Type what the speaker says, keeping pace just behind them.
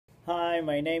Hi,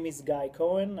 my name is Guy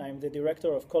Cohen. I'm the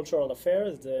Director of Cultural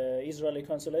Affairs, the Israeli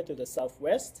Consulate to the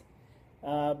Southwest.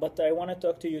 But I want to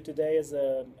talk to you today as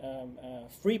a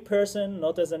free person,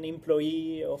 not as an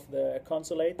employee of the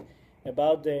consulate,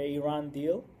 about the Iran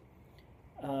deal.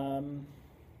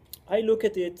 I look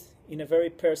at it in a very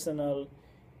personal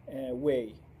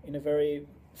way, in a very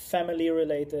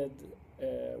family-related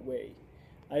way.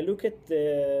 I look at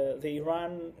the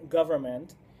Iran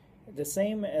government the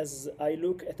same as I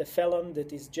look at a felon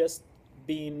that is just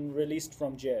being released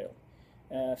from jail.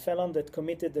 A felon that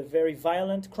committed a very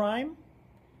violent crime,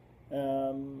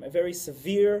 a very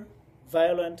severe,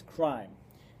 violent crime.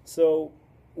 So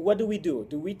what do?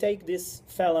 Do we take this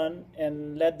felon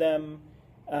and let them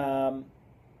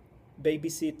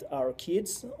babysit our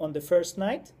kids on the first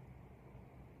night?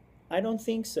 I don't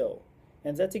think so.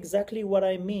 And that's exactly what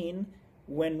I mean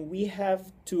when we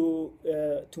have to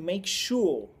make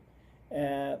sure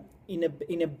in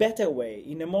a better way,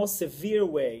 in a more severe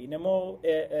way, in a more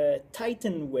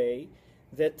tightened way,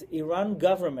 that Iran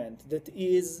government that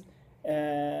is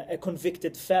a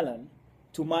convicted felon,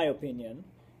 to my opinion,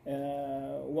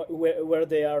 where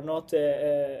they are not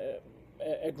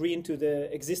agreeing to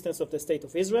the existence of the State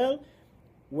of Israel,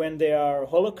 when they are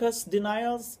Holocaust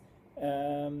denials,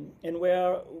 and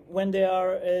when they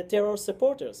are terror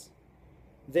supporters.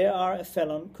 They are a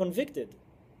felon convicted.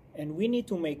 And we need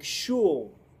to make sure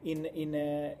in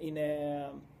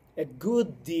a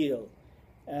good deal,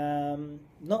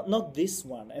 not this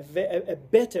one, a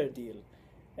better deal,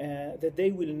 that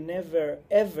they will never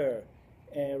ever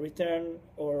return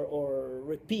or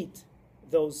repeat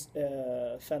those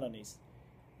felonies.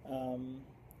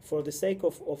 For the sake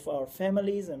of our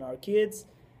families and our kids,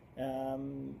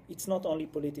 it's not only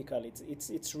political.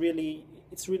 It's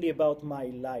really about my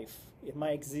life,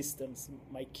 my existence,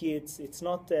 my kids. It's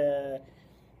not a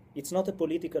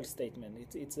political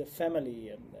statement. It's a family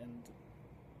and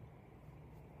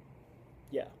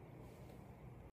yeah.